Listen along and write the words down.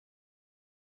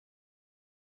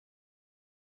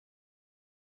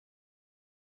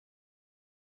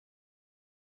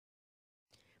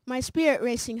My spirit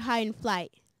racing high in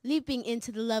flight, leaping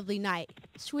into the lovely night.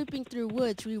 Sweeping through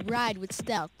woods we ride with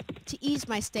stealth, to ease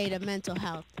my state of mental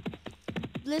health.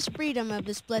 Bliss freedom of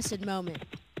this blessed moment,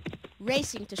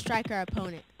 racing to strike our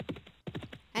opponent.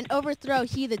 And overthrow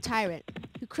he the tyrant,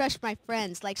 who crushed my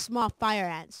friends like small fire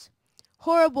ants.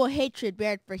 Horrible hatred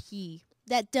bared for he,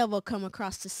 that devil come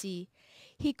across the sea.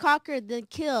 He conquered then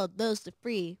killed those to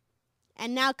free,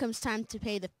 and now comes time to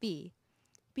pay the fee.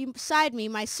 Beside me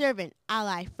my servant,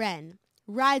 ally, friend,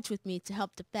 rides with me to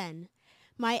help defend.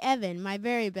 My Evan, my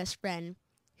very best friend,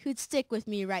 who'd stick with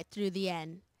me right through the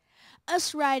end.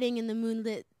 Us riding in the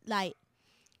moonlit light,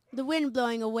 the wind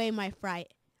blowing away my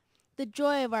fright. The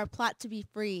joy of our plot to be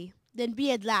free, then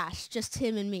be at last just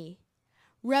him and me.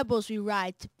 Rebels we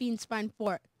ride to fiend's fine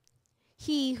fort,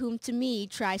 he whom to me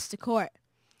tries to court.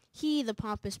 He the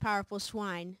pompous powerful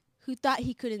swine, who thought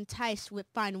he could entice with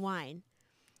fine wine.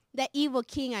 That evil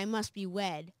king I must be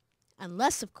wed,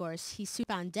 unless of course he's soon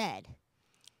found dead.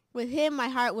 With him my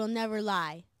heart will never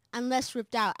lie, unless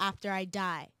ripped out after I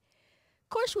die.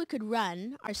 Course we could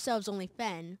run, ourselves only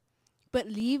fend, but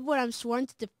leave what I'm sworn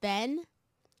to defend?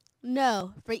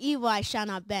 No, for evil I shall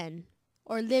not bend,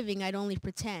 or living I'd only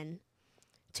pretend.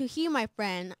 To he, my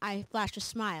friend, I flashed a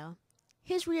smile.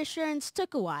 His reassurance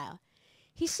took a while.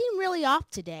 He seemed really off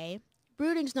today.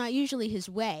 Brooding's not usually his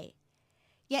way.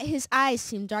 Yet his eyes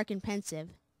seemed dark and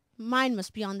pensive. Mine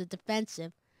must be on the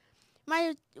defensive.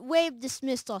 My wave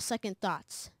dismissed all second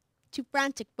thoughts, too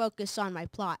frantic focus on my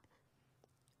plot.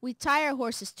 We tie our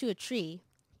horses to a tree,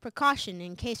 precaution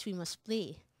in case we must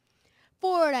flee.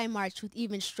 Forward I march with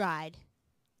even stride.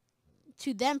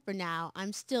 To them for now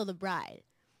I'm still the bride.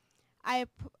 I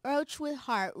approach with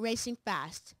heart racing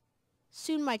fast.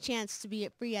 Soon my chance to be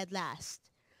free at last.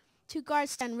 2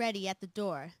 guards stand ready at the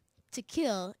door, to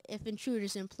kill if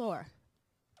intruders implore.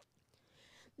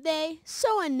 They,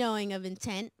 so unknowing of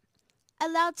intent,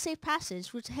 allowed safe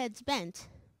passage with heads bent.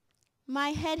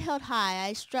 My head held high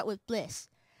I strut with bliss.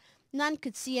 None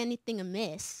could see anything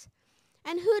amiss.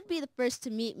 And who'd be the first to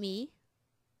meet me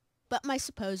but my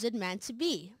supposed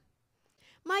man-to-be?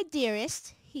 My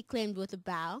dearest, he claimed with a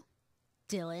bow.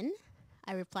 Dylan,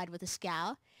 I replied with a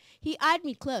scowl. He eyed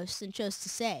me close and chose to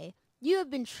say, you have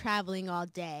been traveling all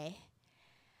day.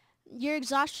 Your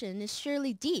exhaustion is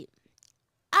surely deep.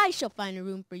 I shall find a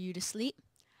room for you to sleep.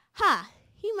 Ha!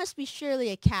 He must be surely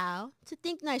a cow, to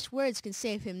think nice words can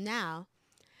save him now.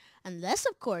 Unless,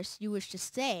 of course, you wish to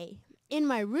stay in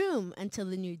my room until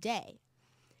the new day.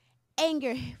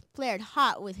 Anger flared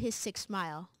hot with his sick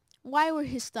smile. Why were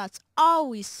his thoughts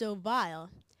always so vile?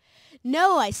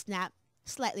 No, I snapped,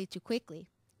 slightly too quickly.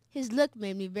 His look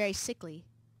made me very sickly.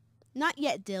 Not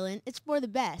yet, Dylan, it's for the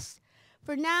best.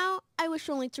 For now, I wish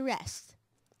only to rest.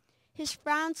 His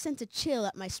frown sent a chill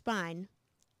up my spine.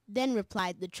 Then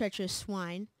replied the treacherous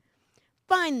swine,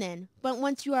 fine then, but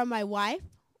once you are my wife,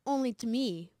 only to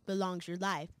me belongs your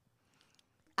life.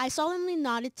 I solemnly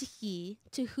nodded to he,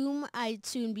 to whom I'd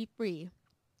soon be free.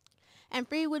 And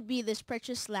free would be this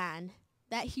precious land,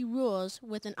 that he rules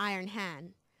with an iron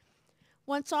hand.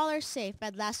 Once all are safe,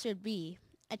 at last there'd be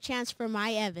a chance for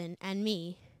my Evan and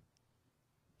me.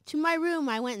 To my room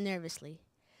I went nervously,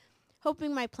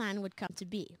 hoping my plan would come to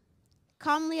be.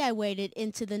 Calmly I waited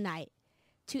into the night.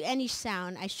 To any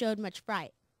sound I showed much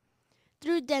fright.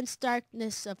 Through dense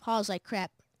darkness of halls I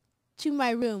crept, to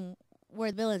my room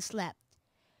where the villain slept.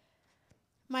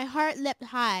 My heart leapt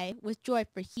high with joy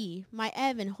for he, my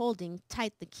Evan holding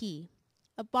tight the key.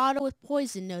 A bottle with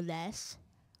poison no less.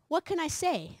 What can I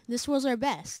say? This was our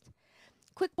best.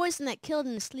 Quick poison that killed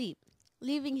in his sleep,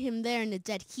 leaving him there in a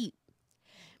dead heap.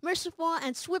 Merciful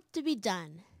and swift to be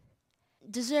done,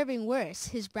 deserving worse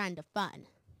his brand of fun.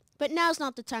 But now's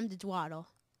not the time to dawdle.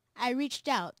 I reached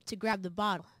out to grab the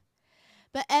bottle.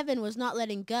 But Evan was not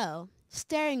letting go,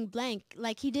 staring blank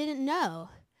like he didn't know.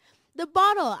 The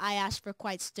bottle, I asked for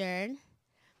quite stern,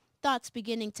 thoughts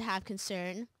beginning to have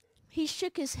concern. He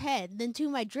shook his head, then to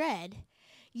my dread,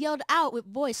 yelled out with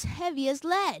voice heavy as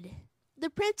lead. The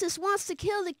princess wants to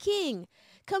kill the king.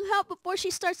 Come help before she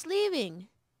starts leaving.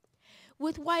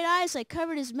 With wide eyes I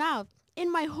covered his mouth. In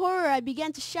my horror I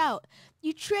began to shout,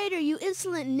 you traitor, you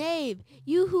insolent knave,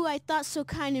 you who I thought so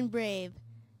kind and brave.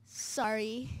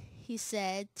 Sorry, he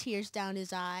said, tears down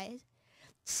his eyes.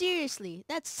 Seriously,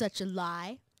 that's such a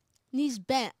lie. Knees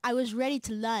bent, I was ready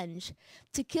to lunge,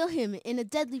 to kill him in a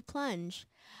deadly plunge.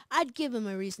 I'd give him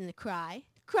a reason to cry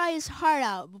his heart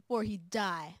out before he'd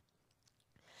die.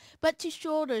 But 2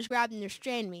 shoulders grabbed and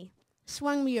restrained me,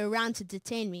 swung me around to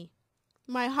detain me.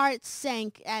 My heart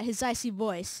sank at his icy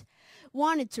voice,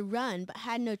 wanted to run but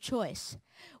had no choice.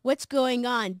 What's going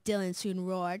on? Dylan soon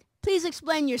roared. Please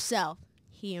explain yourself,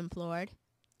 he implored.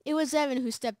 It was Evan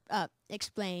who stepped up,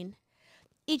 explained,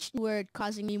 each word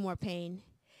causing me more pain.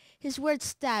 His words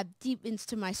stabbed deep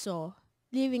into my soul,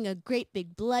 leaving a great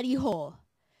big bloody hole.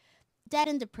 Dead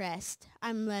and depressed,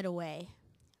 I'm led away,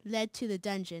 led to the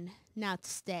dungeon, now to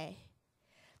stay.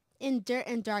 In dirt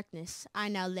and darkness I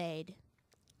now laid,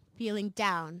 feeling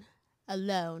down,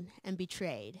 alone, and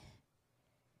betrayed.